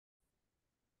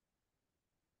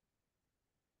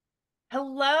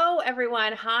Hello,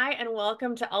 everyone. Hi, and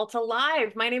welcome to Alta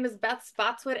Live. My name is Beth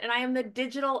Spotswood, and I am the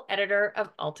digital editor of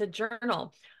Alta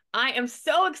Journal. I am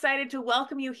so excited to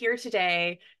welcome you here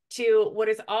today to what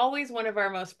is always one of our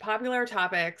most popular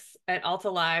topics at Alta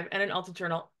Live and in Alta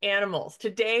Journal, animals.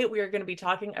 Today, we are going to be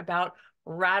talking about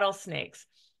rattlesnakes.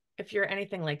 If you're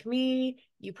anything like me,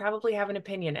 you probably have an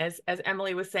opinion, as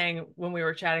Emily was saying when we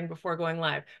were chatting before going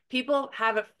live. People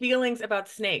have feelings about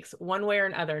snakes one way or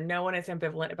another. No one is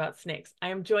ambivalent about snakes. I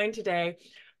am joined today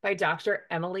by Dr.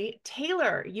 Emily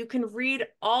Taylor. You can read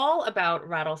all about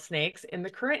rattlesnakes in the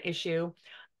current issue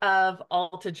of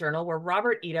Alta Journal, where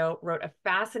Robert Ito wrote a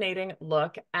fascinating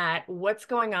look at what's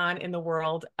going on in the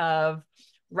world of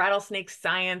rattlesnake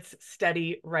science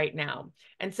study right now.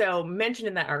 And so mentioned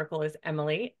in that article is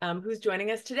Emily, who's joining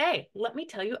us today. Let me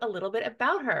tell you a little bit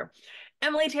about her.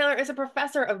 Emily Taylor is a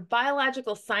professor of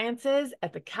biological sciences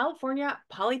at the California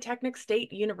Polytechnic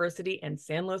State University in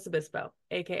San Luis Obispo,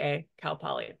 aka Cal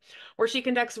Poly, where she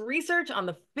conducts research on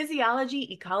the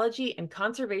physiology, ecology, and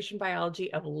conservation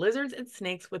biology of lizards and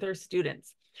snakes with her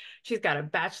students. She's got a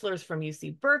bachelor's from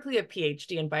UC Berkeley, a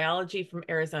PhD in biology from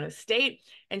Arizona State,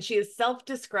 and she is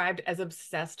self-described as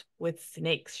obsessed with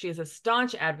snakes. She is a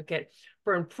staunch advocate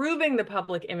for improving the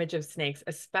public image of snakes,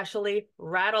 especially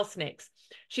rattlesnakes.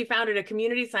 She founded a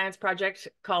community science project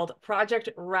called Project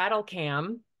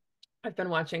Rattlecam. I've been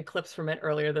watching clips from it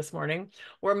earlier this morning,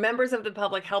 where members of the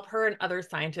public help her and other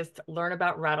scientists learn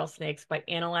about rattlesnakes by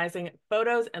analyzing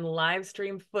photos and live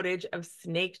stream footage of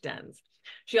snake dens.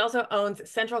 She also owns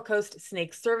Central Coast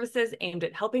Snake Services, aimed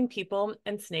at helping people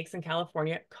and snakes in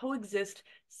California coexist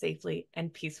safely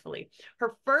and peacefully.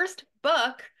 Her first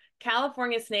book,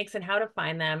 California Snakes and How to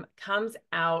Find Them, comes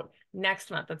out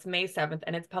next month. That's May 7th,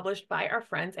 and it's published by our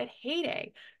friends at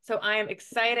Heyday. So I am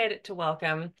excited to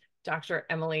welcome Dr.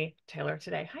 Emily Taylor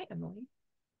today. Hi, Emily.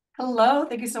 Hello,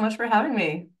 thank you so much for having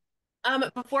me.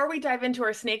 Before we dive into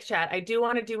our snake chat, I do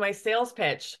want to do my sales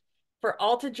pitch for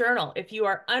Alta Journal. If you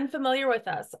are unfamiliar with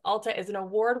us, Alta is an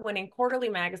award-winning quarterly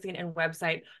magazine and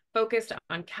website focused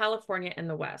on California and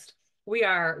the West. We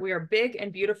are big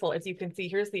and beautiful, as you can see.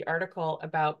 Here's the article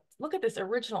about, look at this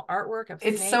original artwork of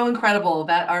It's snakes. so incredible.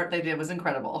 That art they did was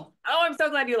incredible. Oh, I'm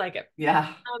so glad you like it.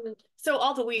 Yeah. So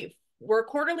Alta, we're a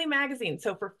quarterly magazine.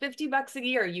 So for $50 a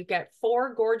year, you get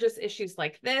 4 gorgeous issues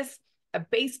like this, a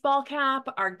baseball cap,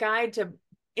 our guide to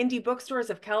indie bookstores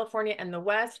of California and the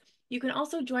West. You can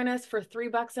also join us for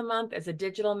 $3 a month as a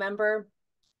digital member.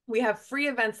 We have free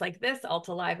events like this,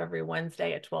 Alta Live every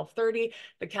Wednesday at 12:30,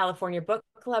 the California Book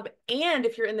Club. And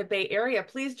if you're in the Bay Area,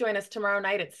 please join us tomorrow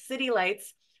night at City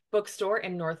Lights Bookstore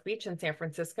in North Beach in San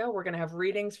Francisco. We're going to have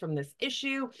readings from this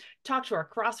issue, talk to our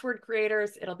crossword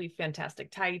creators. It'll be fantastic.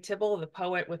 Ty Tibble, the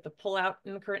poet with the pullout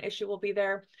in the current issue, will be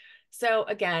there. So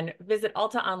again, visit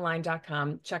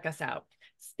altaonline.com. Check us out.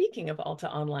 Speaking of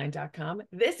altaonline.com,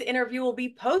 this interview will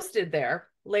be posted there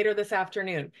later this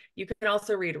afternoon. You can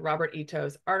also read Robert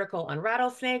Ito's article on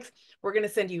rattlesnakes. We're going to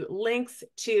send you links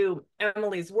to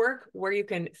Emily's work where you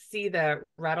can see the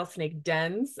rattlesnake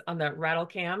dens on the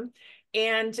Rattlecam,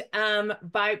 and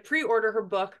by pre-order her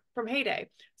book from Heyday.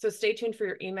 So stay tuned for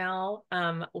your email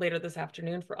later this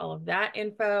afternoon for all of that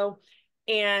info.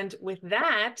 And with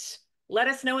that, let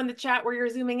us know in the chat where you're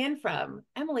zooming in from.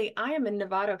 Emily, I am in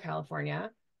Novato,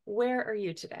 California. Where are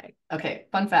you today? Okay,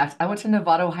 fun fact. I went to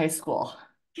Novato High School.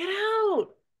 Get out.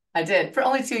 I did for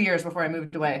only 2 years before I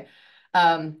moved away.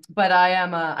 But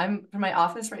I'm from my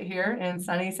office right here in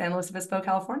sunny San Luis Obispo,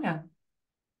 California.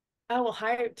 Oh, well,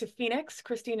 hi to Phoenix.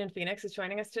 Christine in Phoenix is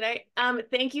joining us today.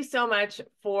 Thank you so much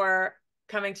for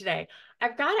coming today.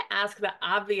 I've got to ask the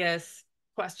obvious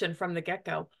question from the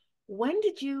get-go. When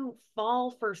did you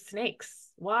fall for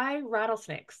snakes? Why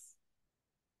rattlesnakes?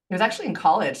 It was actually in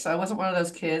college, so I wasn't one of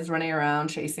those kids running around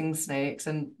chasing snakes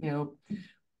and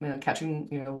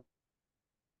catching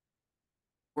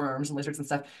worms and lizards and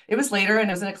stuff. It was later, and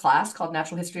it was in a class called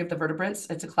Natural History of the Vertebrates.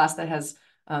 It's a class that has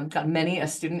got many a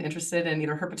student interested in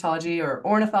either herpetology or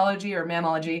ornithology or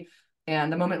mammalogy.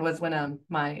 And the moment was when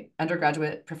my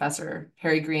undergraduate professor,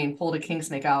 Harry Green, pulled a king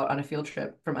snake out on a field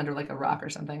trip from under like a rock or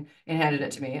something and handed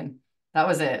it to me. And that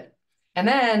was it. And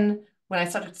then when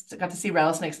I got to see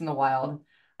rattlesnakes in the wild,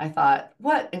 I thought,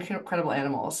 what incredible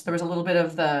animals. There was a little bit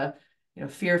of the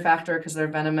fear factor because they're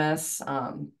venomous.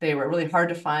 They were really hard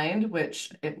to find, where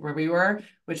we were,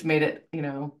 which made it,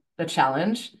 a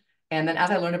challenge. And then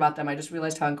as I learned about them, I just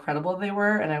realized how incredible they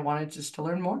were, and I wanted just to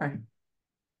learn more.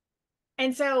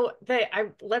 And so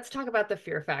let's talk about the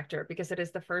fear factor, because it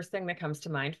is the first thing that comes to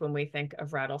mind when we think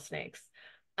of rattlesnakes.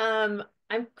 Why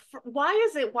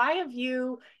have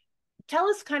you tell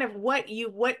us kind of what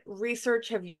research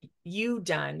have you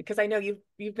done? Because I know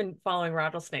you've been following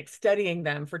rattlesnakes, studying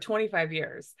them for 25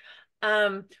 years.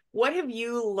 What have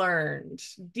you learned?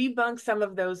 Debunk some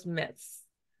of those myths.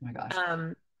 Oh my gosh.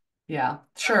 Um, Yeah,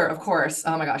 sure, of course.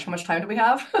 Oh my gosh, how much time do we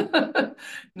have?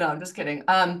 No, I'm just kidding.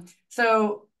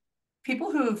 So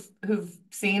people who've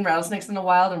seen rattlesnakes in the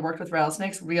wild and worked with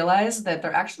rattlesnakes realize that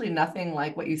they're actually nothing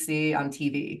like what you see on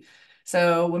TV.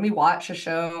 So when we watch a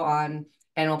show on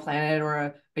Animal Planet or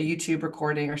a YouTube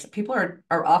recording, or people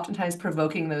are oftentimes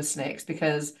provoking those snakes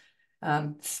because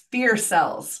fear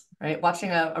sells, right? Watching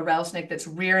a rattlesnake that's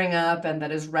rearing up and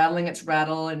that is rattling its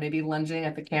rattle and maybe lunging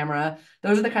at the camera.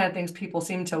 Those are the kind of things people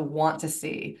seem to want to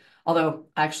see. Although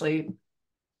actually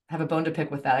have a bone to pick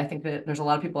with that. I think that there's a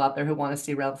lot of people out there who want to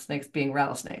see rattlesnakes being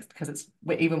rattlesnakes because it's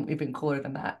even cooler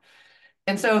than that.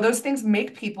 And so those things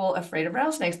make people afraid of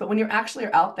rattlesnakes. But when you're actually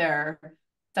out there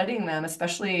studying them,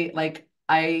 especially like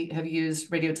I have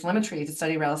used radio telemetry to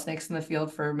study rattlesnakes in the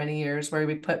field for many years, where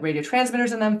we put radio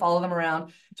transmitters in them, follow them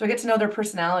around. So I get to know their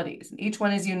personalities. And each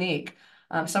one is unique.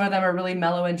 Some of them are really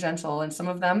mellow and gentle, and some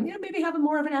of them, maybe have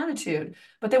more of an attitude,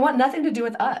 but they want nothing to do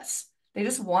with us. They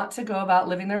just want to go about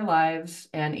living their lives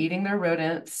and eating their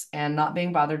rodents and not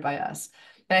being bothered by us.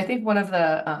 And I think one of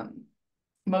the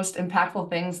most impactful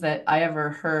things that I ever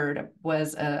heard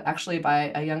was actually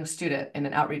by a young student in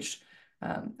an outreach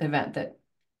event that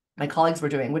my colleagues were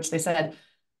doing, which they said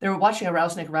they were watching a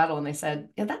rattlesnake rattle, and they said,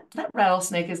 "Yeah, that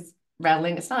rattlesnake is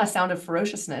rattling. It's not a sound of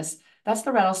ferociousness. That's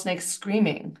the rattlesnake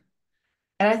screaming."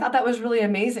 And I thought that was really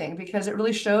amazing because it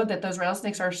really showed that those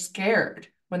rattlesnakes are scared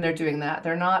when they're doing that.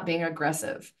 They're not being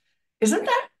aggressive. Isn't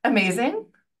that amazing?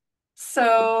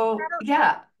 So,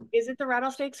 yeah, is it the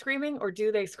rattlesnake screaming, or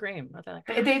do they scream? Are they like,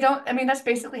 "Ah"? they don't, I mean, that's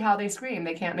basically how they scream.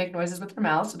 They can't make noises with their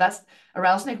mouths. So that's a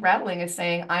rattlesnake rattling is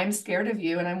saying, I'm scared of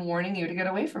you and I'm warning you to get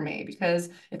away from me because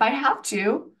if I have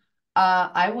to,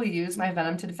 I will use my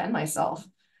venom to defend myself.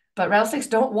 But rattlesnakes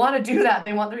don't want to do that.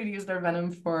 They want to use their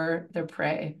venom for their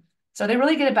prey. So they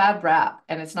really get a bad rap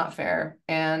and it's not fair.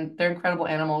 And they're incredible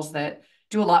animals that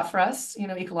do a lot for us,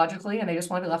 ecologically, and they just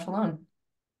want to be left alone.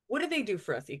 What do they do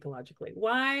for us ecologically?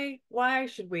 Why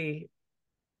should we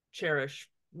cherish,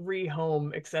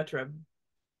 rehome, etc.?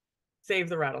 Save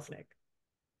the rattlesnake.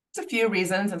 There's a few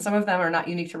reasons, and some of them are not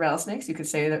unique to rattlesnakes. You could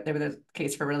say that they were the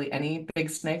case for really any big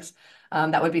snakes.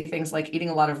 That would be things like eating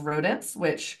a lot of rodents,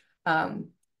 which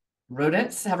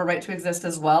rodents have a right to exist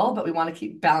as well, but we want to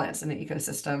keep balance in the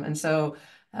ecosystem. And so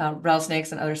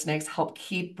rattlesnakes and other snakes help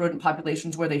keep rodent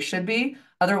populations where they should be.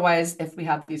 Otherwise, if we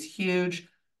have these huge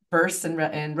bursts in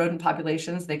rodent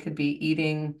populations, they could be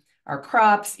eating our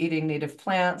crops, eating native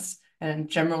plants, and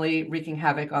generally wreaking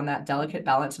havoc on that delicate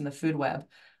balance in the food web.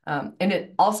 And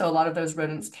it also, a lot of those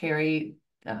rodents carry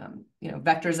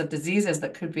vectors of diseases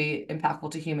that could be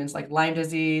impactful to humans, like Lyme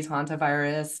disease,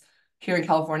 hantavirus. Here in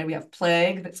California, we have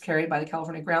plague that's carried by the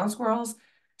California ground squirrels.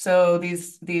 So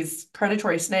these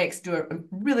predatory snakes do a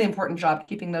really important job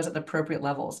keeping those at the appropriate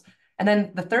levels. And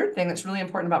then the third thing that's really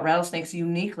important about rattlesnakes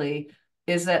uniquely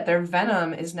is that their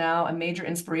venom is now a major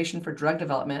inspiration for drug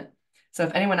development. So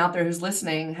if anyone out there who's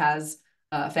listening has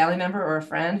a family member or a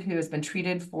friend who has been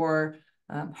treated for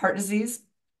heart disease,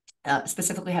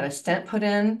 specifically had a stent put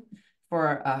in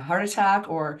for a heart attack,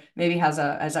 or maybe is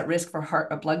at risk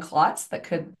for blood clots that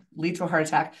could lead to a heart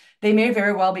attack, they may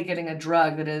very well be getting a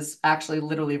drug that is actually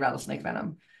literally rattlesnake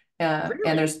venom. And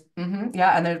Really? there's,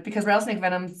 yeah, and there's because rattlesnake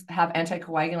venoms have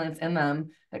anticoagulants in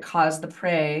them that cause the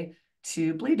prey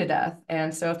to bleed to death.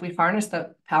 And so if we harness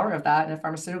the power of that in a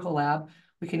pharmaceutical lab,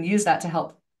 we can use that to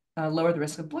help lower the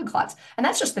risk of blood clots. And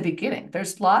that's just the beginning.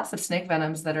 There's lots of snake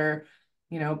venoms that are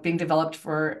being developed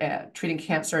for treating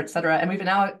cancer, et cetera. And we've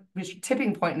now reached a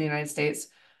tipping point in the United States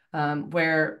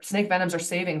where snake venoms are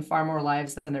saving far more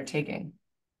lives than they're taking.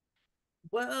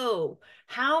 Whoa.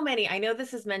 How many? I know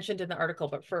this is mentioned in the article,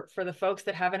 but for the folks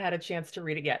that haven't had a chance to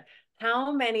read it yet,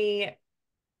 how many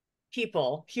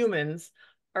people, humans,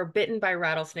 are bitten by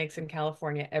rattlesnakes in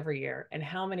California every year, and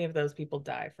how many of those people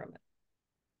die from it?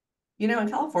 In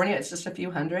California, it's just a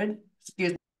few hundred.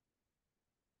 Excuse me.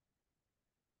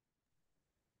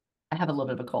 I have a little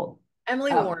bit of a cold.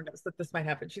 Emily Um, warned us that this might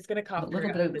happen. She's going to a cough little bit of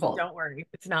a periodically, but cold. don't worry,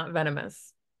 it's not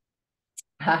venomous.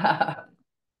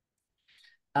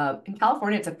 In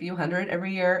California, it's a few hundred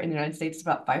every year. In the United States, it's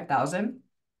about 5,000.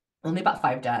 Only about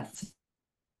 5 deaths.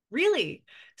 Really?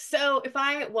 So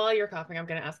while you're coughing, I'm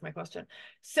going to ask my question.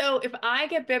 So if I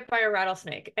get bit by a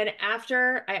rattlesnake, and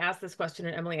after I ask this question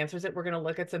and Emily answers it, we're going to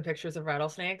look at some pictures of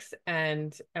rattlesnakes,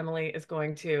 and Emily is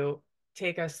going to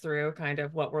take us through kind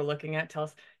of what we're looking at. Tell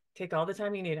us, take all the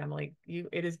time you need, Emily.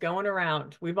 It is going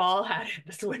around. We've all had it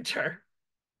this winter.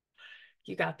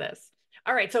 You got this.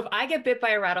 All right. So if I get bit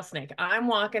by a rattlesnake, I'm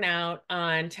walking out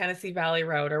on Tennessee Valley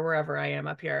Road or wherever I am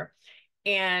up here,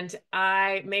 and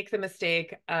I make the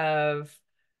mistake of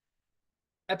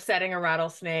upsetting a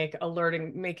rattlesnake,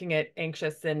 alerting, making it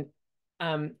anxious, and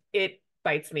it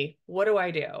bites me. What do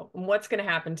I do? What's going to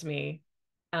happen to me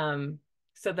um,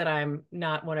 so that I'm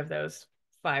not one of those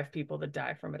 5 people that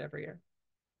die from it every year?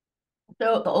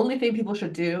 So the only thing people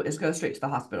should do is go straight to the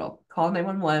hospital. Call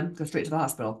 911, go straight to the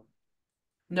hospital.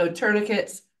 No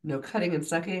tourniquets, no cutting and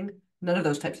sucking, none of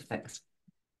those types of things.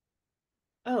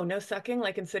 Oh, no sucking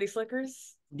like in City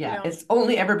Slickers? You Yeah, don't. it's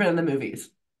only ever been in the movies.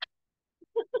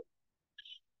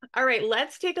 All right,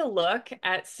 let's take a look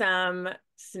at some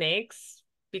snakes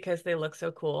because they look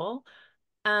so cool.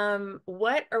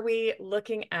 What are we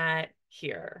looking at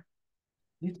here?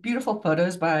 These beautiful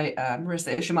photos by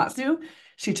Marissa Ishimatsu.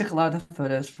 She took a lot of the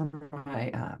photos from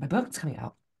my book that's coming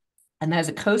out. And that is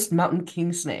a coast mountain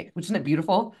king snake, which isn't it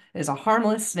beautiful? It is a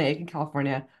harmless snake in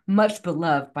California, much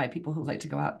beloved by people who like to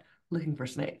go out looking for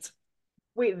snakes.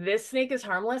 Wait, this snake is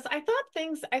harmless? I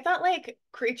thought like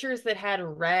creatures that had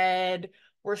red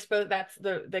were supposed, that's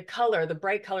the color, the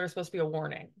bright color is supposed to be a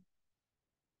warning.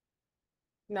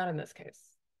 Not in this case.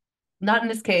 Not in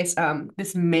this case.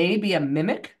 This may be a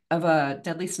mimic of a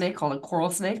deadly snake called a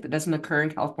coral snake that doesn't occur in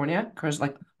California, it occurs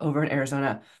like over in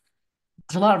Arizona.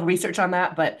 There's a lot of research on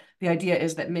that, but the idea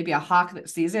is that maybe a hawk that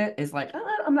sees it is like,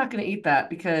 I'm not going to eat that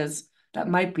because that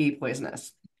might be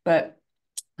poisonous, but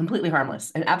completely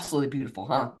harmless and absolutely beautiful,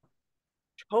 huh?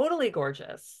 Totally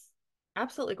gorgeous.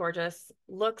 Absolutely gorgeous.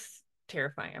 Looks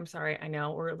terrifying. I'm sorry. I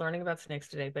know we're learning about snakes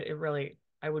today, but it really,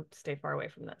 I would stay far away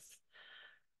from this.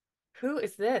 Who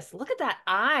is this? Look at that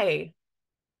eye.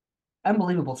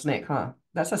 Unbelievable snake, huh?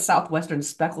 That's a southwestern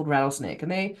speckled rattlesnake,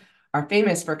 and they are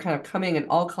famous for kind of coming in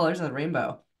all colors of the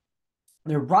rainbow.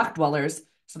 They're rock dwellers,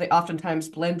 so they oftentimes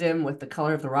blend in with the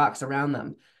color of the rocks around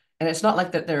them. And it's not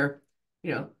like that they're,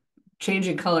 you know,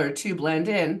 changing color to blend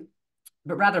in,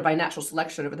 but rather by natural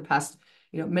selection over the past,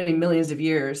 many millions of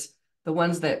years, the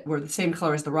ones that were the same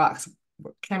color as the rocks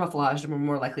were camouflaged and were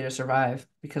more likely to survive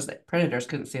because the predators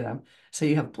couldn't see them. So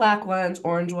you have black ones,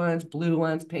 orange ones, blue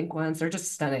ones, pink ones. They're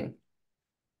just stunning.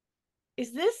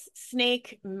 Is this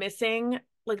snake missing?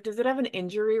 Like, does it have an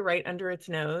injury right under its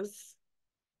nose?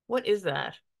 What is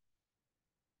that?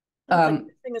 Oh, it's like Um,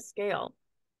 missing a scale.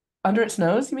 Under its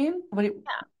nose, you mean?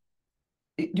 Yeah.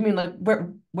 Do you mean like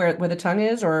where the tongue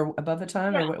is or above the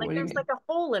tongue Yeah. or what Like do you there's like mean?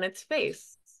 a hole in its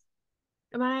face.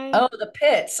 Am I? Oh, the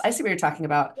pits. I see what you're talking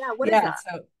about. Yeah. What is Yeah, that?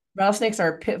 so rattlesnakes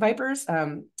are pit vipers.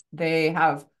 They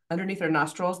have underneath their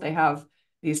nostrils, they have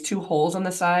these two holes on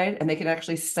the side, and they can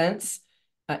actually sense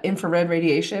infrared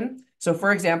radiation. So,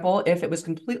 for example, if it was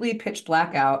completely pitch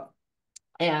black out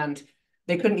and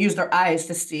they couldn't use their eyes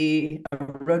to see a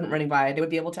rodent running by, they would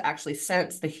be able to actually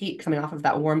sense the heat coming off of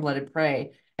that warm-blooded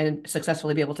prey and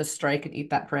successfully be able to strike and eat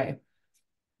that prey.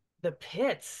 The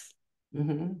pits.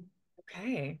 Hmm.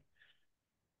 Okay.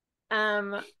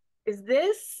 Um, is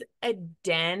this a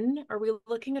den? Are we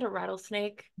looking at a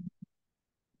rattlesnake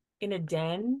in a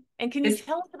den? And can you It's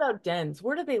tell us about dens?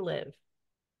 Where do they live?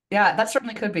 Yeah, that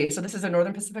certainly could be. So this is a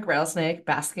northern Pacific rattlesnake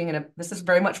basking in a, this is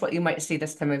very much what you might see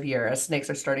this time of year as snakes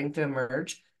are starting to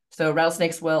emerge. So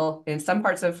rattlesnakes will, in some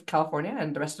parts of California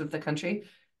and the rest of the country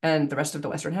and the rest of the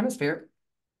Western Hemisphere,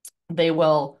 they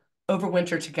will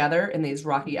overwinter together in these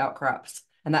rocky outcrops.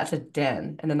 And that's a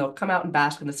den. And then they'll come out and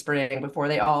bask in the spring before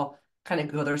they all kind of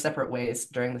go their separate ways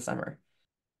during the summer.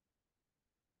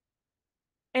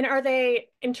 And are they,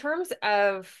 in terms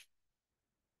of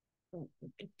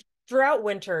throughout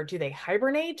winter, do they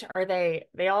hibernate? Are they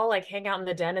all like hang out in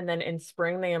the den and then in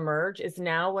spring they emerge? Is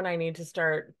now when I need to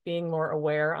start being more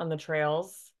aware on the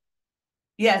trails?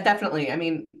 Yeah, definitely. I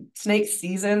mean, snake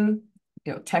season,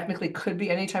 technically could be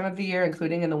any time of the year,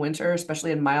 including in the winter,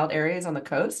 especially in mild areas on the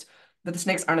coast, but the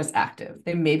snakes aren't as active.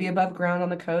 They may be above ground on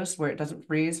the coast where it doesn't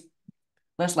freeze,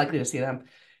 less likely to see them.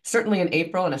 Certainly in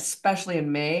April and especially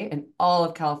in May in all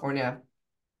of California,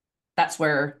 that's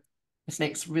where the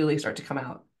snakes really start to come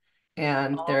out.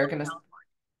 And All they're of going to California.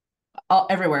 all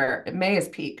everywhere. May is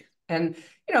peak. And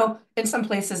in some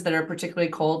places that are particularly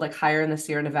cold, like higher in the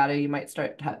Sierra Nevada, you might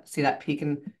start to see that peak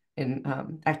in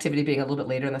activity being a little bit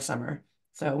later in the summer.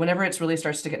 So whenever it really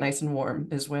starts to get nice and warm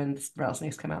is when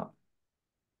rattlesnakes come out.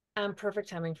 Perfect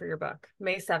timing for your book.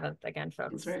 May 7th, again,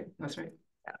 That's folks. right. That's right.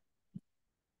 Yeah.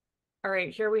 All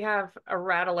right, here we have a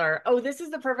rattler. Oh, this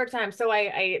is the perfect time. So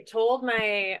I told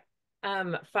my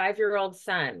 5-year-old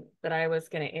son that I was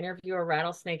going to interview a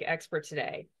rattlesnake expert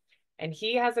today. And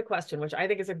he has a question, which I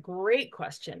think is a great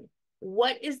question.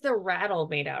 What is the rattle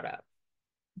made out of?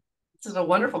 This is a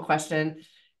wonderful question.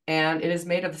 and it is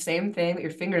made of the same thing that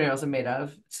your fingernails are made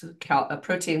of. It's a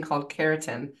protein called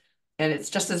keratin, and it's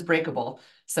just as breakable.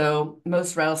 So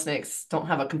most rattlesnakes don't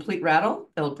have a complete rattle.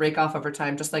 It'll break off over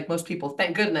time, just like most people,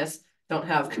 thank goodness, don't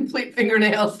have complete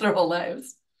fingernails their whole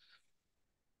lives.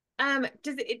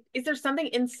 Is there something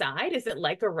inside? Is it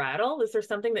like a rattle? Is there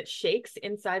something that shakes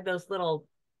inside those little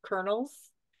kernels?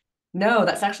 No,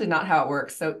 that's actually not how it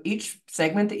works. So each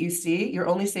segment that you see, you're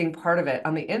only seeing part of it.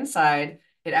 On the inside,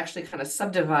 it actually kind of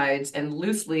subdivides and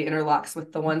loosely interlocks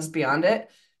with the ones beyond it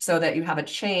so that you have a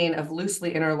chain of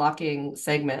loosely interlocking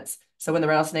segments. So when the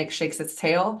rattlesnake shakes its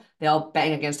tail, they all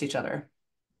bang against each other.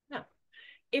 No.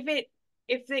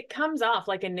 If it comes off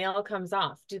like a nail comes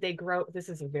off, do they grow? This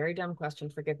is a very dumb question.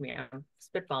 Forgive me. I'm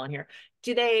spitballing here.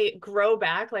 Do they grow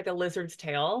back like a lizard's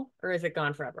tail, or is it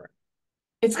gone forever?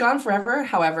 It's gone forever.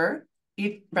 However,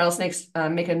 rattlesnakes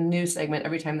make a new segment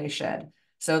every time they shed.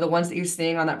 So the ones that you're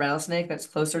seeing on that rattlesnake that's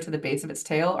closer to the base of its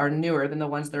tail are newer than the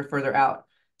ones that are further out.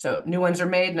 So new ones are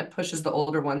made and it pushes the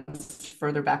older ones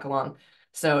further back along.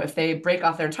 So if they break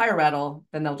off their entire rattle,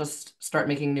 then they'll just start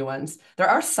making new ones. There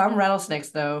are some rattlesnakes,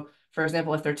 though, for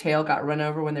example, if their tail got run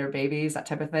over when they were babies, that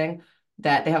type of thing,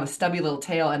 that they have a stubby little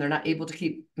tail and they're not able to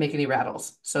keep making any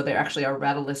rattles. So they actually are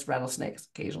rattleless rattlesnakes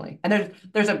occasionally. And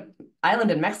there's a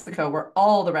island in Mexico where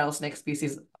all the rattlesnake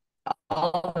species,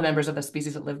 all the members of the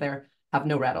species that live there have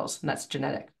no rattles, and that's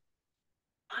genetic.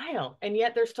 Wild. And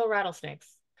yet they're still rattlesnakes.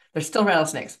 They're still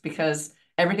rattlesnakes because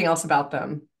everything else about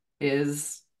them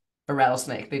is a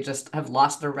rattlesnake. They just have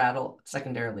lost their rattle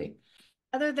secondarily.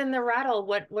 Other than the rattle,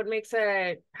 what makes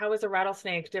how is a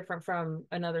rattlesnake different from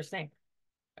another snake?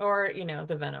 Or,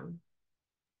 the venom?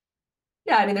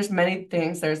 Yeah, I mean, there's many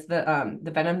things. There's the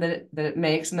venom that it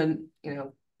makes, and then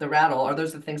the rattle. Are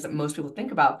those the things that most people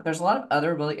think about? But there's a lot of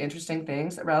other really interesting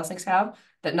things that rattlesnakes have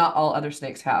that not all other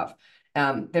snakes have.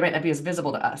 They might not be as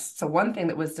visible to us. So one thing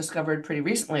that was discovered pretty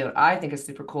recently that I think is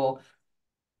super cool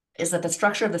is that the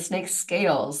structure of the snake's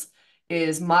scales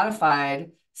is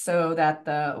modified so that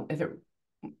if it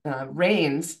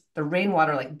rains, the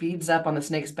rainwater like beads up on the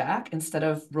snake's back instead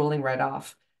of rolling right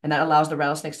off. And that allows the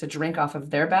rattlesnakes to drink off of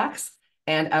their backs.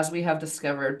 And as we have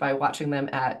discovered by watching them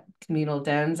at communal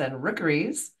dens and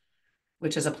rookeries,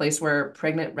 which is a place where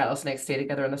pregnant rattlesnakes stay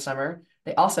together in the summer,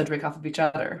 they also drink off of each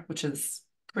other, which is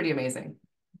pretty amazing.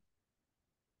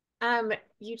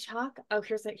 You talk, oh,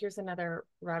 here's another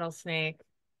rattlesnake.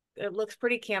 It looks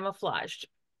pretty camouflaged.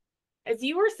 As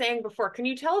you were saying before, can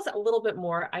you tell us a little bit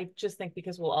more? I just think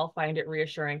because we'll all find it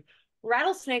reassuring.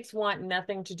 Rattlesnakes want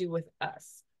nothing to do with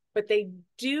us, but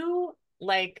you've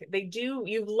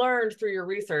learned through your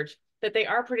research that they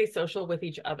are pretty social with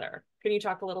each other. Can you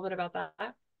talk a little bit about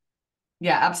that?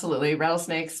 Yeah, absolutely.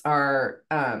 Rattlesnakes are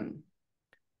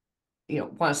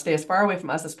want to stay as far away from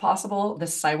us as possible.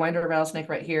 This sidewinder rattlesnake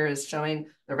right here is showing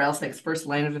the rattlesnake's first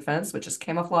line of defense, which is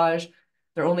camouflage.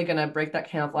 They're only going to break that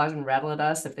camouflage and rattle at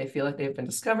us if they feel like they've been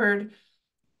discovered.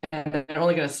 And they're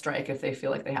only going to strike if they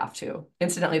feel like they have to.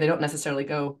 Incidentally, they don't necessarily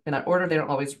go in that order. They don't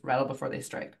always rattle before they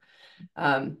strike.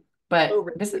 Um, Oh, but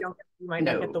really? this is You might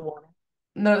not get the no, warning.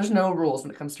 no, there's no rules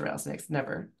when it comes to rattlesnakes,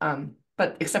 never.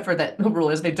 But except for that, the rule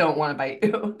is they don't want to bite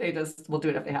you. They just will do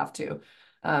it if they have to.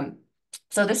 Um,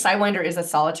 so this sidewinder is a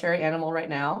solitary animal right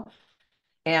now.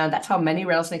 And that's how many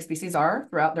rattlesnake species are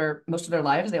throughout most of their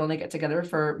lives. They only get together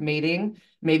for mating.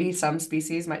 Maybe some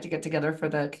species might get together for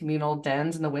the communal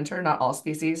dens in the winter, not all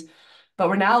species. But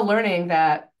we're now learning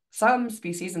that some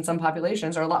species and some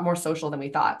populations are a lot more social than we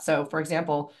thought. So for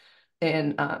example,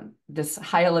 in this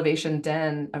high elevation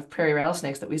den of prairie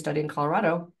rattlesnakes that we study in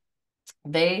Colorado,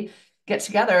 they get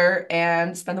together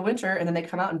and spend the winter, and then they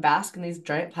come out and bask in these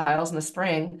giant piles in the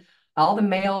spring. All the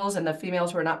males and the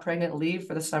females who are not pregnant leave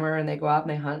for the summer and they go out and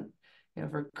they hunt,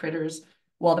 for critters.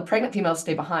 While the pregnant females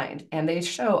stay behind, and they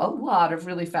show a lot of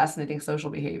really fascinating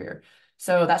social behavior.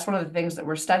 So that's one of the things that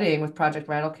we're studying with Project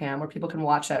Rattlecam, where people can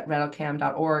watch at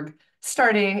rattlecam.org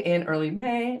starting in early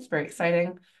May. It's very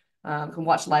exciting. Can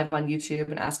watch live on YouTube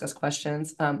and ask us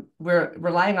questions. We're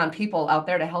relying on people out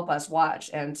there to help us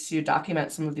watch and to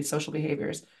document some of these social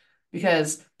behaviors.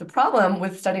 Because the problem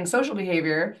with studying social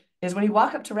behavior is when you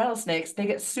walk up to rattlesnakes, they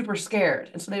get super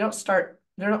scared. And so they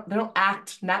don't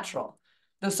act natural.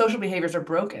 Those social behaviors are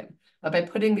broken. But by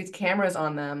putting these cameras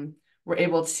on them, we're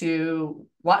able to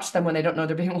watch them when they don't know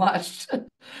they're being watched.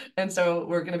 And so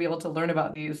we're going to be able to learn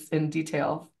about these in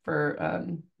detail for,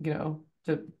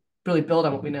 to really build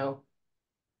on what we know.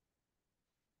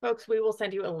 Folks, we will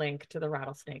send you a link to the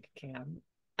rattlesnake cam.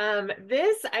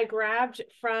 This I grabbed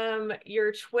from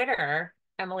your Twitter.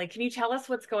 Emily, can you tell us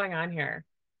what's going on here?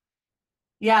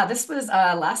 Yeah, this was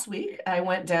last week. I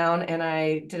went down and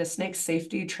I did a snake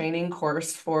safety training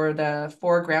course for the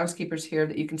four groundskeepers here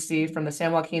that you can see from the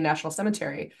San Joaquin National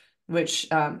Cemetery, which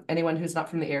anyone who's not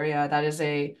from the area, that is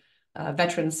a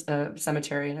veterans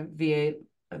cemetery and a VA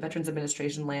Veterans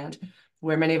Administration land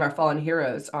where many of our fallen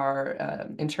heroes are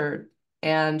interred.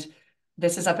 And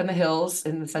this is up in the hills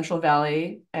in the Central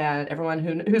Valley, and everyone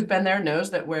who's been there knows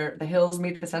that where the hills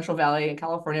meet the Central Valley in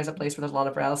California is a place where there's a lot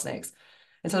of rattlesnakes.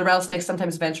 And so the rattlesnakes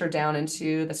sometimes venture down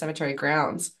into the cemetery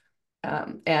grounds.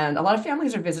 And a lot of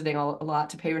families are visiting a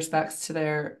lot to pay respects to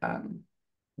their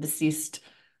deceased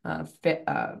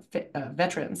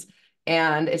veterans.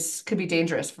 And it could be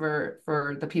dangerous for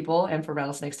the people and for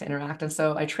rattlesnakes to interact. And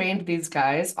so I trained these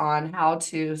guys on how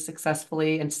to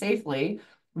successfully and safely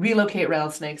relocate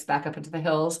rattlesnakes back up into the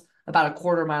hills about a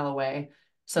quarter mile away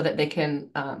so that they can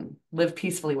live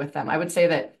peacefully with them. I would say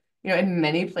that in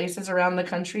many places around the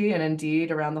country and indeed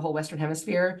around the whole Western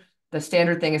Hemisphere, the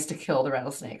standard thing is to kill the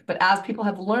rattlesnake. But as people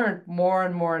have learned more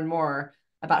and more and more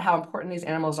about how important these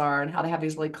animals are and how they have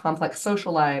these really complex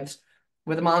social lives,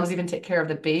 where the moms even take care of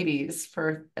the babies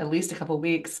for at least a couple of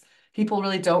weeks, people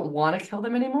really don't want to kill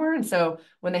them anymore. And so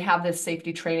when they have this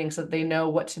safety training so that they know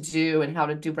what to do and how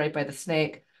to do right by the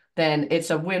snake, then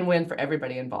it's a win-win for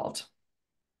everybody involved.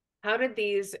 How did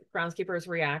these groundskeepers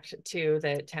react to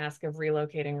the task of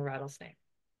relocating a rattlesnake?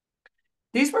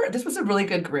 This was a really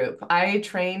good group. I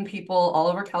train people all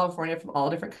over California from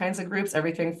all different kinds of groups,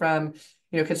 everything from,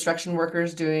 construction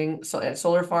workers doing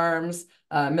solar farms,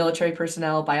 military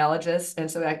personnel, biologists. And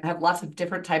so I have lots of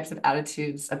different types of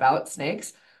attitudes about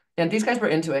snakes. And these guys were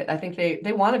into it. I think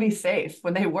they want to be safe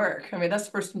when they work. I mean, that's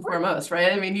first and foremost,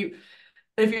 right? I mean,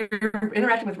 if you're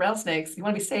interacting with rattlesnakes, you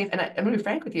want to be safe. And I'm going to be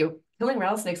frank with you, killing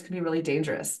rattlesnakes can be really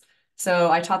dangerous.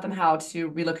 So I taught them how to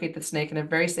relocate the snake in a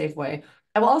very safe way.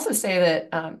 I will also say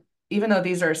that even though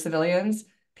these are civilians,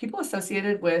 people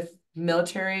associated with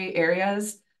military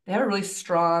areas, they have a really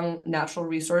strong natural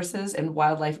resources and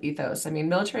wildlife ethos. I mean,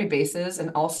 military bases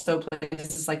and also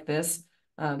places like this,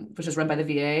 which is run by the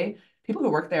VA, people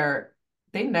who work there,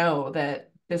 they know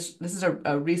that this is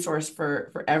a resource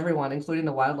for everyone, including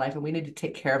the wildlife, and we need to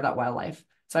take care of that wildlife.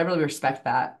 So I really respect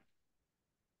that.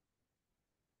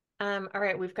 All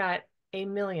right, we've got a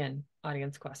million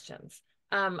audience questions.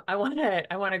 I want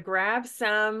to grab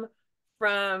some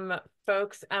from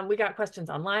folks. We got questions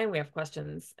online. We have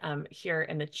questions here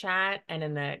in the chat and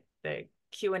in the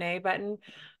Q&A button.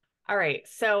 All right,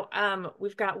 so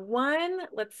we've got one.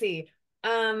 Let's see.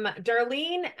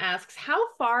 Darlene asks,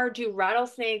 how far do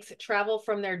rattlesnakes travel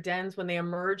from their dens when they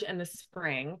emerge in the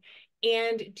spring?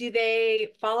 And do they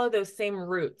follow those same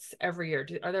routes every year?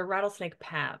 Are there rattlesnake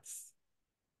paths?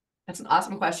 That's an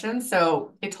awesome question.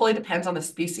 So it totally depends on the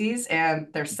species and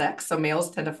their sex. So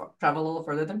males tend to travel a little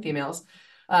further than females.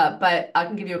 But I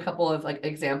can give you a couple of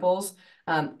examples.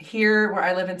 Here where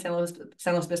I live in San Luis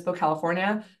Obispo,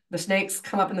 California, the snakes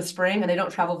come up in the spring and they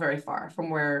don't travel very far from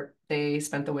where they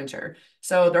spent the winter.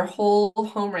 So their whole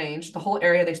home range, the whole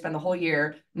area they spend the whole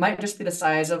year might just be the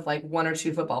size of like one or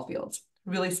two football fields,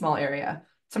 really small area.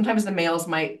 Sometimes the males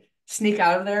might sneak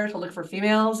out of there to look for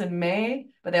females in May,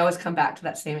 but they always come back to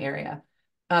that same area.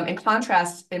 In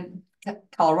contrast, in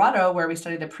Colorado, where we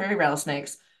study the prairie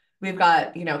rattlesnakes, we've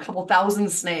got, a couple thousand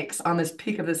snakes on this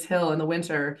peak of this hill in the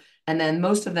winter, and then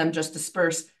most of them just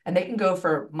disperse, and they can go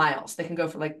for miles. They can go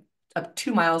for like up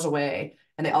 2 miles away,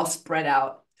 and they all spread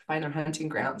out to find their hunting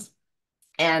grounds.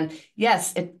 And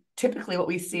yes, typically what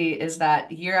we see is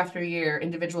that year after year,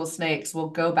 individual snakes will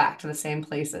go back to the same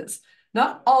places.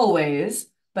 Not always,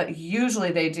 but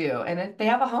usually they do. And they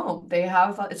have a home.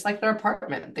 It's like their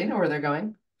apartment. They know where they're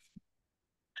going.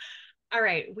 All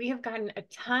right, we have gotten a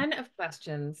ton of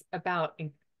questions about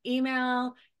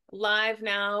email, live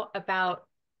now, about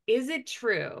is it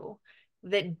true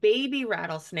that baby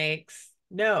rattlesnakes,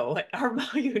 no, are,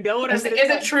 you know what I'm going to Is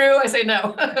it say, true? I say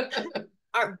no.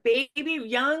 are baby,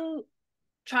 young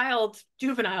child,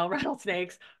 juvenile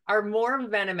rattlesnakes are more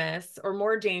venomous or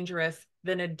more dangerous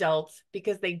than adults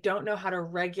because they don't know how to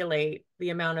regulate the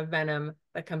amount of venom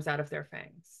that comes out of their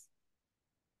fangs.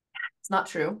 It's not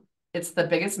true. It's the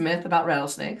biggest myth about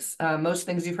rattlesnakes. Most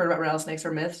things you've heard about rattlesnakes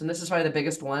are myths, and this is probably the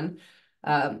biggest one.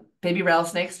 Baby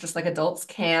rattlesnakes, just like adults,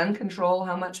 can control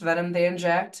how much venom they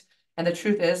inject. And the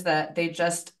truth is that they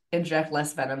just inject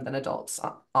less venom than adults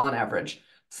on average.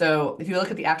 So if you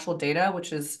look at the actual data,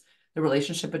 which is the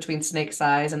relationship between snake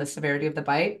size and the severity of the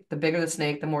bite, the bigger the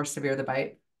snake, the more severe the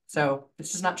bite. So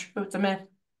it's just not true. It's a myth.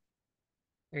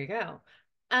 There you go.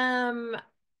 Um,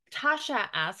 Tasha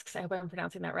asks, I hope I'm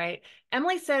pronouncing that right.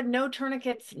 Emily said no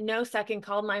tourniquets, no second,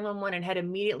 call 911 and head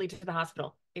immediately to the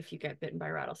hospital if you get bitten by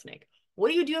a rattlesnake. What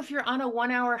do you do if you're on a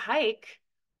 1 hour hike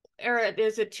or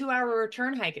there's a 2 hour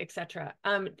return hike, etc.?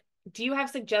 Do you have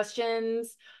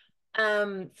suggestions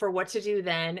for what to do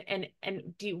then? And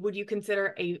would you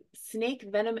consider a snake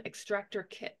venom extractor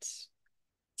kit?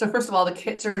 So first of all, the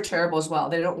kits are terrible as well.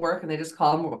 They don't work and they just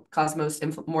cause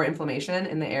more inflammation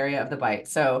in the area of the bite.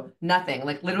 So nothing,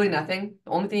 like literally nothing.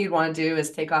 The only thing you'd want to do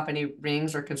is take off any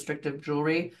rings or constrictive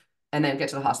jewelry and then get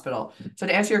to the hospital. So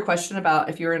to answer your question about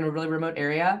if you're in a really remote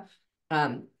area,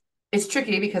 um, it's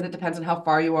tricky because it depends on how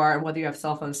far you are and whether you have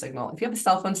cell phone signal. If you have a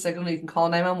cell phone signal, you can call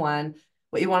 911.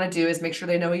 What you want to do is make sure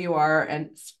they know who you are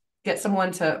and get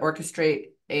someone to orchestrate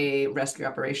a rescue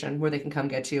operation where they can come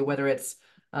get you, whether it's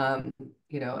um,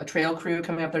 a trail crew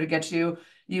coming up there to get you.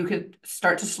 You could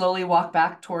start to slowly walk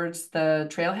back towards the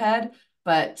trailhead,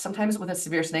 but sometimes with a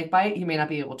severe snake bite, you may not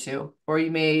be able to, or you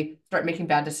may start making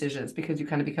bad decisions because you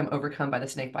kind of become overcome by the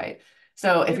snake bite.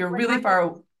 So if Wait, you're what really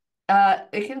happened? far,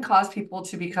 it can cause people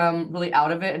to become really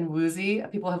out of it and woozy.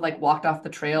 People have like walked off the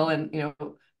trail and,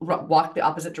 walked the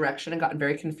opposite direction and gotten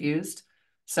very confused.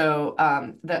 So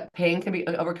the pain can be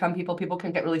overcome people. People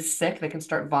can get really sick. They can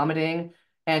start vomiting.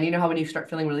 And you know how when you start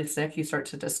feeling really sick, you start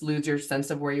to just lose your sense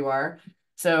of where you are.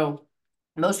 So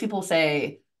most people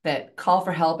say that call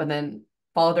for help and then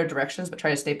follow their directions, but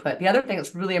try to stay put. The other thing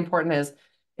that's really important is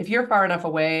if you're far enough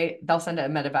away, they'll send a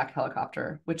medevac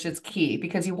helicopter, which is key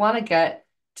because you want to get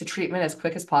to treatment as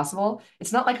quick as possible.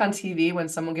 It's not like on TV when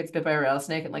someone gets bit by a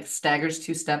rattlesnake and like staggers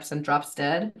 2 steps and drops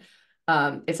dead.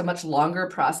 It's a much longer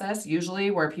process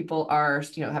usually where people are,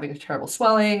 having a terrible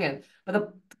swelling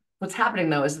but what's happening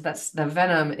though is that the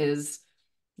venom is,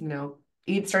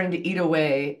 starting to eat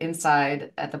away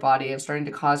inside at the body and starting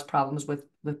to cause problems with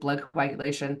blood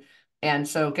coagulation. And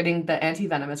so getting the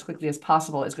anti-venom as quickly as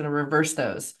possible is going to reverse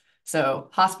those. So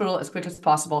hospital as quick as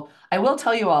possible. I will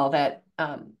tell you all that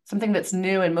something that's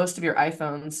new in most of your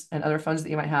iPhones and other phones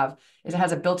that you might have is it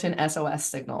has a built-in SOS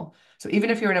signal. So even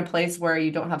if you're in a place where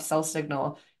you don't have cell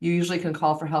signal, you usually can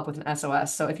call for help with an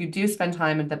SOS. So if you do spend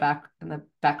time in the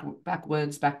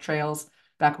backwoods, back trails,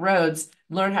 back roads,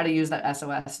 learn how to use that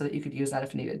SOS so that you could use that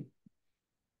if needed.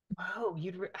 Whoa,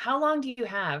 how long do you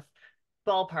have?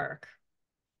 Ballpark.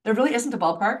 There really isn't a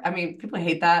ballpark. I mean, people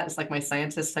hate that. It's like my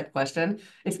scientist type question.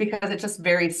 It's because it just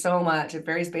varies so much. It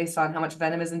varies based on how much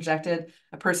venom is injected,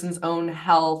 a person's own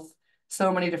health,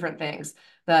 so many different things.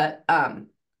 That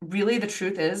really the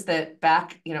truth is that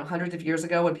back, hundreds of years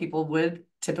ago when people would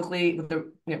typically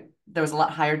there was a lot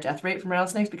higher death rate from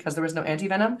rattlesnakes because there was no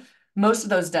anti-venom. Most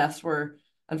of those deaths were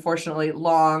unfortunately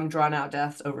long drawn out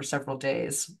deaths over several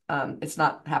days. It's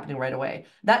not happening right away.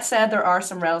 That said, there are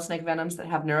some rattlesnake venoms that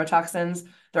have neurotoxins.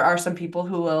 There are some people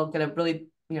who will get a really,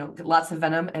 get lots of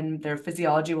venom and their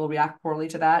physiology will react poorly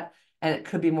to that. And it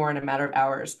could be more in a matter of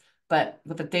hours. But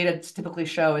what the data typically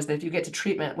show is that if you get to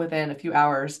treatment within a few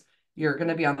hours, you're going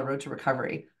to be on the road to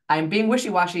recovery. I'm being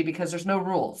wishy-washy because there's no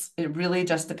rules. It really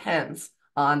just depends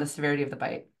on the severity of the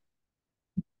bite.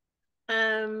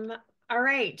 Um, all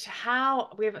right.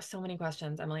 How we have so many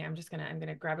questions, Emily. I'm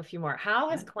gonna grab a few more. How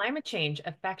has Yeah. climate change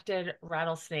affected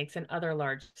rattlesnakes and other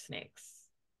large snakes?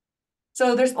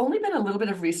 So there's only been a little bit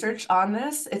of research on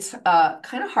this. It's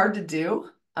kind of hard to do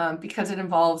because it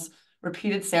involves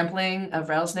repeated sampling of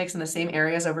rattlesnakes in the same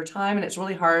areas over time, and it's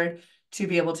really hard to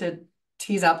be able to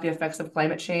tease out the effects of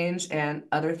climate change and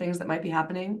other things that might be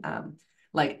happening,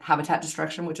 like habitat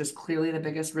destruction, which is clearly the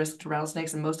biggest risk to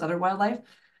rattlesnakes and most other wildlife.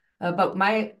 But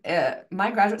my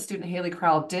graduate student Haley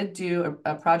Crowell did do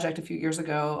a project a few years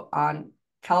ago on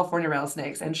California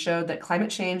rattlesnakes and showed that climate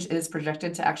change is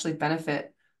projected to actually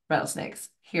benefit rattlesnakes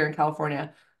here in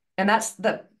California. And that's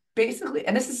the basically,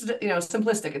 and this is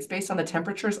simplistic. It's based on the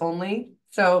temperatures only.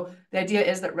 So the idea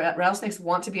is that rattlesnakes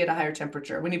want to be at a higher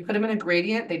temperature. When you put them in a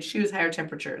gradient, they choose higher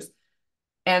temperatures.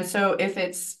 And so if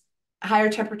it's higher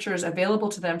temperatures available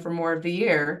to them for more of the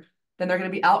year, then they're going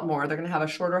to be out more. They're going to have a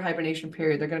shorter hibernation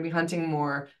period. They're going to be hunting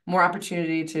more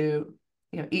opportunity to,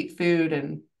 eat food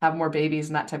and have more babies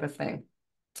and that type of thing.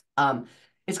 Um,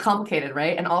 it's complicated,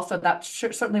 right? And also that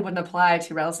certainly wouldn't apply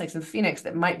to rattlesnakes in Phoenix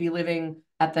that might be living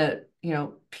at the,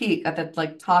 peak, at the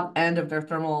like top end of their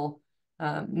thermal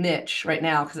niche right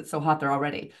now because it's so hot there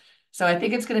already. So I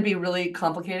think it's going to be really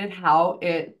complicated how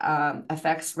it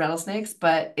affects rattlesnakes,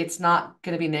 but it's not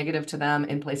going to be negative to them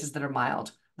in places that are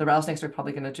mild. The rattlesnakes are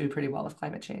probably going to do pretty well with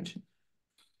climate change.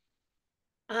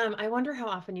 I wonder how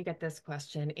often you get this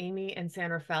question. Amy in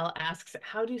San Rafael asks,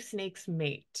 "How do snakes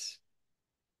mate?"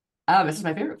 This is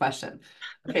my favorite question.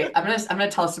 Okay, I'm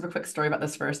gonna tell a super quick story about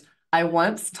this first. I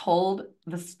once told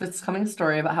this coming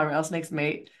story about how rattlesnakes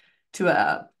mate to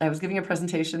I was giving a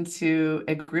presentation to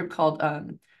a group called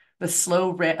the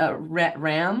slow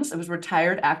rams. It was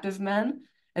retired active men.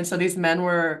 And so these men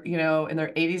were, in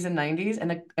their 80s and 90s,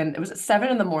 and it was at 7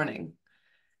 in the morning.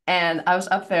 And I was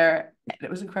up there, and it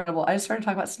was incredible. I just started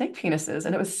talking about snake penises,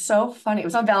 and it was so funny. It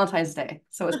was on Valentine's Day,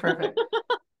 so it was perfect.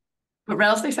 But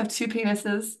rattlesnakes have two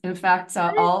penises. In fact,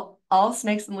 all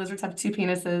snakes and lizards have two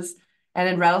penises. And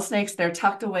in rattlesnakes, they're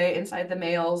tucked away inside the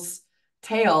male's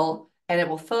tail, and it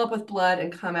will fill up with blood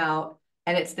and come out.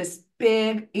 And it's this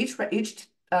big. Each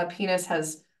penis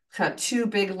has kind of two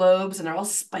big lobes, and they're all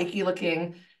spiky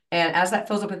looking. And as that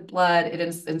fills up with blood, it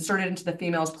is inserted into the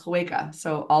female's cloaca.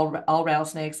 So all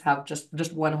rattlesnakes have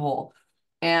just one hole,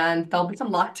 and they'll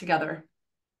become locked together,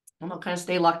 and they'll kind of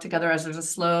stay locked together as there's a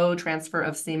slow transfer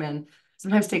of semen.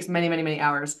 Sometimes takes many, many, many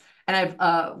hours. And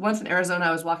I've once in Arizona,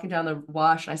 I was walking down the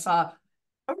wash and I saw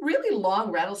a really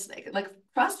long rattlesnake, like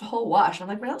across the whole wash. I'm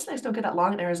like, rattlesnakes don't get that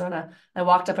long in Arizona. And I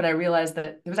walked up and I realized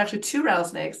that there was actually two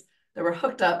rattlesnakes that were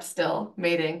hooked up still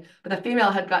mating, but the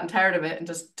female had gotten tired of it and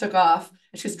just took off,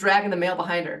 and she's dragging the male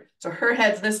behind her. So her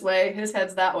head's this way, his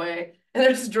head's that way, and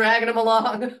they're just dragging him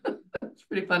along. It's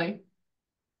pretty funny.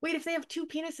 Wait, if they have two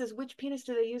penises, which penis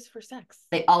do they use for sex?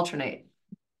 They alternate.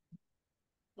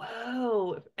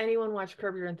 Whoa. If anyone watched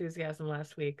Curb Your Enthusiasm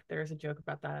last week, there's a joke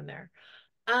about that in there.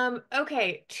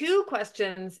 Okay, two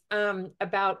questions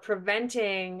about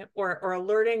preventing or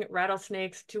alerting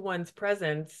rattlesnakes to one's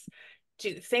presence.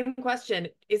 Same question.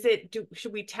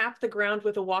 Should we tap the ground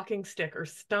with a walking stick or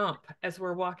stomp as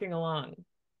we're walking along?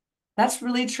 That's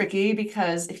really tricky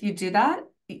because if you do that,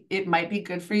 it might be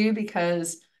good for you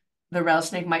because the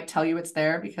rattlesnake might tell you it's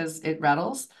there because it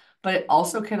rattles, but it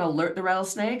also can alert the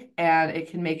rattlesnake and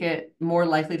it can make it more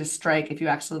likely to strike if you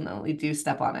accidentally do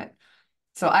step on it.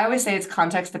 So I always say it's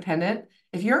context dependent.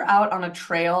 If you're out on a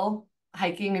trail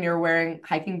hiking and you're wearing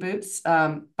hiking boots,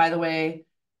 by the way,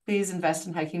 please invest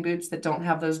in hiking boots that don't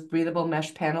have those breathable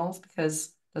mesh panels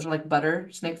because those are like butter.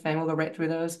 Snake fang will go right through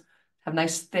those. Have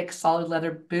nice, thick, solid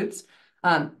leather boots.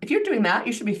 If you're doing that,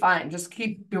 you should be fine. Just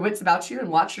keep your wits about you and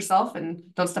watch yourself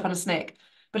and don't step on a snake.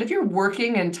 But if you're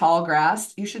working in tall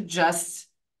grass, you should just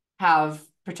have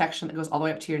protection that goes all the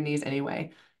way up to your knees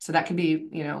anyway. So that can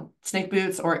be, snake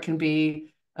boots, or it can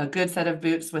be a good set of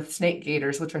boots with snake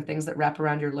gaiters, which are things that wrap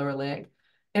around your lower leg.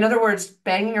 In other words,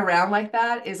 banging around like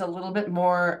that is a little bit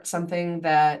more something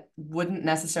that wouldn't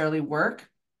necessarily work.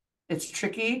 It's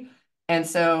tricky. And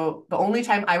so the only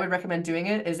time I would recommend doing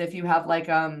it is if you have like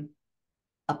a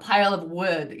pile of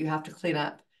wood that you have to clean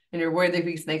up and you're worried there'd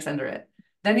be snakes under it.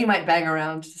 Then you might bang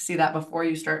around to see that before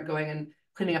you start going and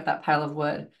cleaning up that pile of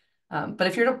wood. But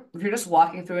if you're just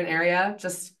walking through an area,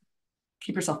 just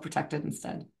keep yourself protected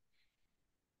instead.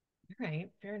 All right,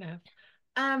 fair enough.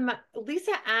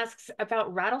 Lisa asks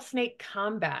about rattlesnake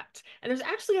combat, and there's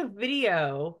actually a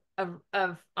video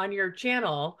of on your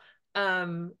channel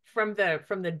from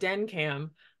the den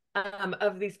cam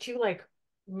of these two like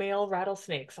male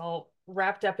rattlesnakes all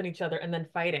wrapped up in each other and then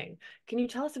fighting. Can you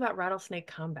tell us about rattlesnake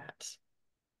combat?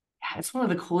 Yeah, it's one of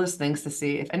the coolest things to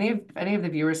see. If any of the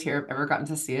viewers here have ever gotten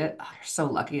to see it, oh, you're so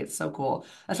lucky. It's so cool.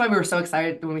 That's why we were so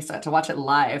excited when we started to watch it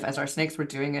live as our snakes were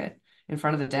doing it in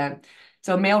front of the den.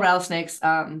 So male rattlesnakes,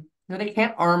 they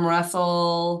can't arm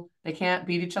wrestle, they can't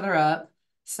beat each other up.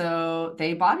 So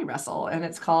they body wrestle, and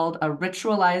it's called a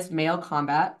ritualized male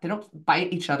combat. They don't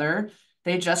bite each other.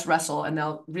 They just wrestle, and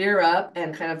they'll rear up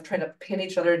and kind of try to pin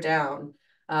each other down.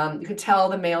 You can tell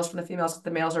the males from the females.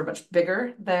 The males are much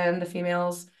bigger than the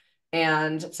females.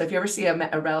 And so if you ever see a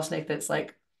rattlesnake that's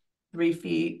like 3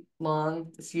 feet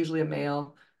long, it's usually a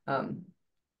male.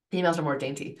 Females are more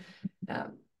dainty.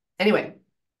 Um, anyway,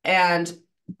 and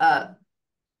uh,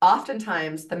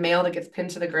 oftentimes the male that gets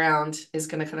pinned to the ground is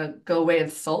going to kind of go away and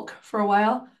sulk for a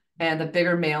while. And the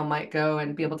bigger male might go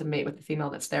and be able to mate with the female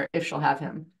that's there if she'll have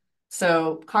him.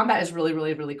 So combat is really,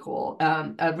 really, really cool.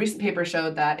 A recent paper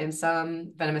showed that in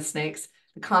some venomous snakes,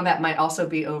 the combat might also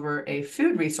be over a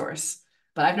food resource.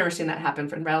 But I've never seen that happen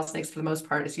for rattlesnakes. For the most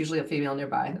part, it's usually a female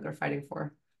nearby that they're fighting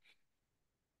for.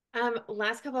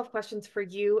 Last couple of questions for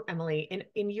you, Emily.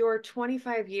 In your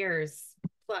 25 years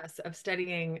plus of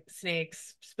studying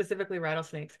snakes, specifically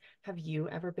rattlesnakes, have you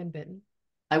ever been bitten?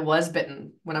 I was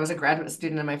bitten when I was a graduate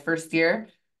student in my first year.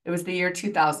 It was the year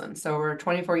 2000. So we're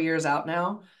 24 years out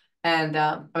now. And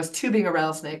I was tubing a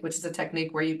rattlesnake, which is a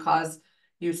technique where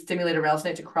you stimulate a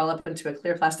rattlesnake to crawl up into a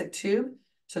clear plastic tube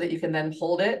so that you can then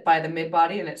hold it by the mid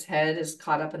body and its head is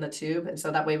caught up in the tube. And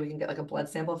so that way we can get like a blood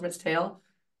sample from its tail.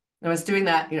 And I was doing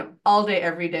that, all day,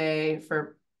 every day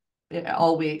for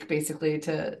all week, basically,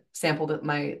 to sample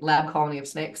my lab colony of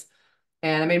snakes.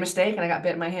 And I made a mistake and I got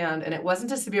bit in my hand. And it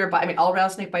wasn't a severe bite. I mean, all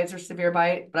rattlesnake bites are severe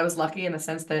bite, but I was lucky in the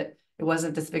sense that it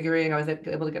wasn't disfiguring. I was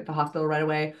able to get to the hospital right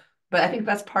away. But I think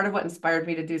that's part of what inspired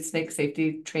me to do snake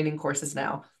safety training courses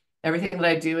now. Everything that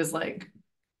I do is like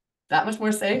that much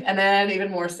more safe and then even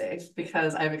more safe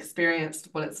because I've experienced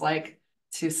what it's like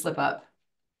to slip up.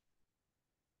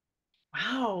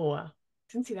 Wow.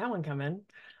 Didn't see that one coming.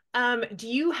 Do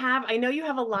you have, I know you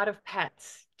have a lot of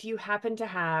pets. Do you happen to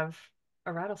have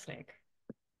a rattlesnake?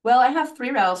 Well, I have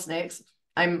three rattlesnakes.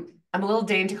 I'm a little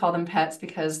deigned to call them pets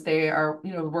because they are,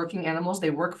 working animals. They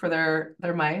work for their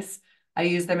mice. I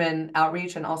use them in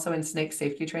outreach and also in snake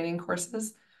safety training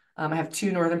courses. I have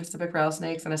two Northern Pacific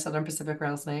rattlesnakes and a Southern Pacific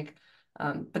rattlesnake.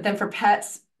 But then for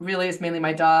pets, really, it's mainly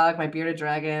my dog, my bearded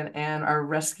dragon, and our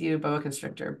rescue boa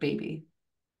constrictor, Baby.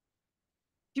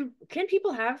 Can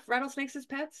people have rattlesnakes as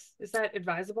pets? Is that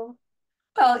advisable?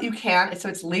 Well, you can. So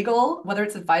it's legal. Whether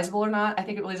it's advisable or not, I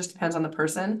think it really just depends on the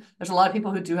person. There's a lot of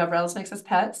people who do have rattlesnakes as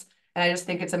pets, and I just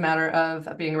think it's a matter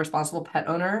of being a responsible pet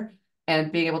owner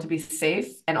and being able to be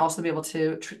safe and also be able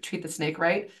to treat the snake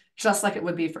right, just like it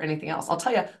would be for anything else. I'll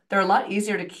tell you, they're a lot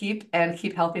easier to keep and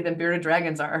keep healthy than bearded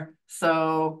dragons are.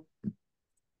 So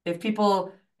if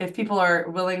people are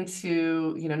willing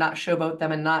to, not showboat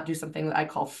them and not do something that I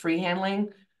call free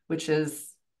handling, which is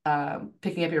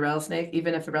picking up your rattlesnake,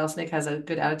 even if the rattlesnake has a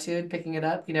good attitude, picking it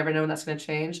up, you never know when that's going to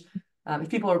change. If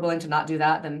people are willing to not do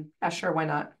that, then yeah, sure, why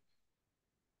not?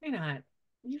 Why not?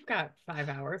 You've got 5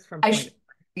 hours from I point. sh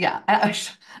yeah,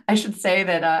 I should say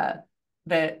that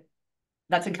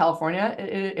that's in California.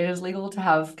 It is legal to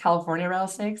have California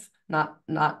rattlesnakes, not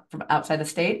from outside the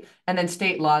state, and then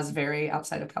state laws vary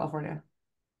outside of California.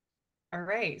 All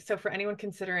right. So for anyone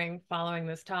considering following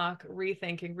this talk,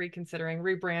 rethinking, reconsidering,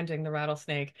 rebranding the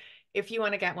rattlesnake, if you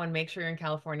want to get one, make sure you're in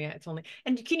California. It's only,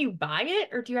 and can you buy it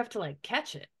or do you have to like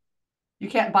catch it? You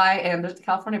can't buy, and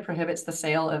California prohibits the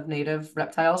sale of native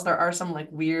reptiles. There are some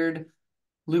like weird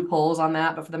loopholes on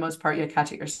that, but for the most part, you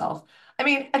catch it yourself. I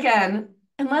mean, again,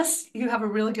 unless you have a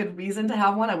really good reason to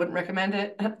have one, I wouldn't recommend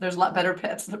it. There's a lot better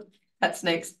pet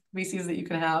snakes species that you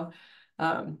can have.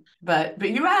 But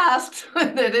you asked,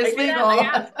 it I is did. I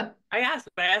legal. asked.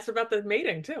 I asked about the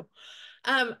mating too.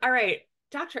 All right.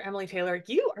 Dr. Emily Taylor,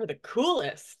 you are the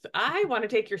coolest. I want to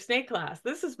take your snake class.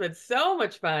 This has been so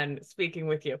much fun speaking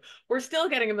with you. We're still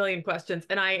getting a million questions,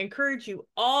 and I encourage you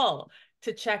all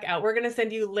to check out. We're going to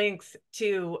send you links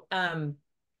to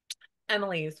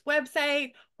Emily's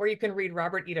website, where you can read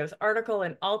Robert Ito's article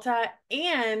in Alta,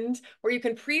 and where you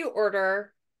can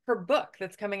pre-order her book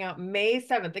that's coming out May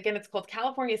 7th. Again, it's called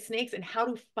California Snakes and How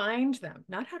to Find Them,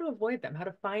 not how to avoid them, how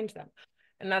to find them.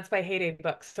 And that's by Heyday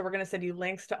Books. So we're going to send you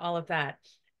links to all of that.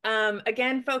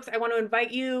 Again, folks, I want to invite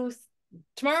you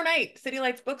tomorrow night, City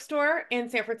Lights Bookstore in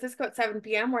San Francisco at 7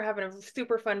 p.m. We're having a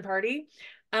super fun party.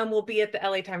 We'll be at the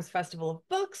LA Times Festival of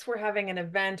Books. We're having an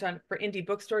event for Indie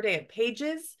Bookstore Day at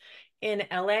Pages in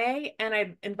LA. And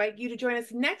I invite you to join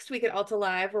us next week at Alta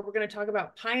Live, where we're going to talk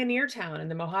about Pioneer Town in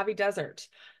the Mojave Desert.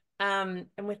 And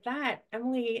with that,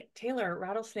 Emily Taylor,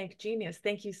 Rattlesnake Genius,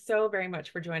 thank you so very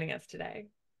much for joining us today.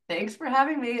 Thanks for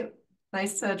having me.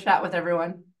 Nice to chat with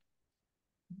everyone.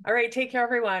 All right, take care,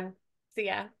 everyone. See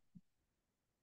ya.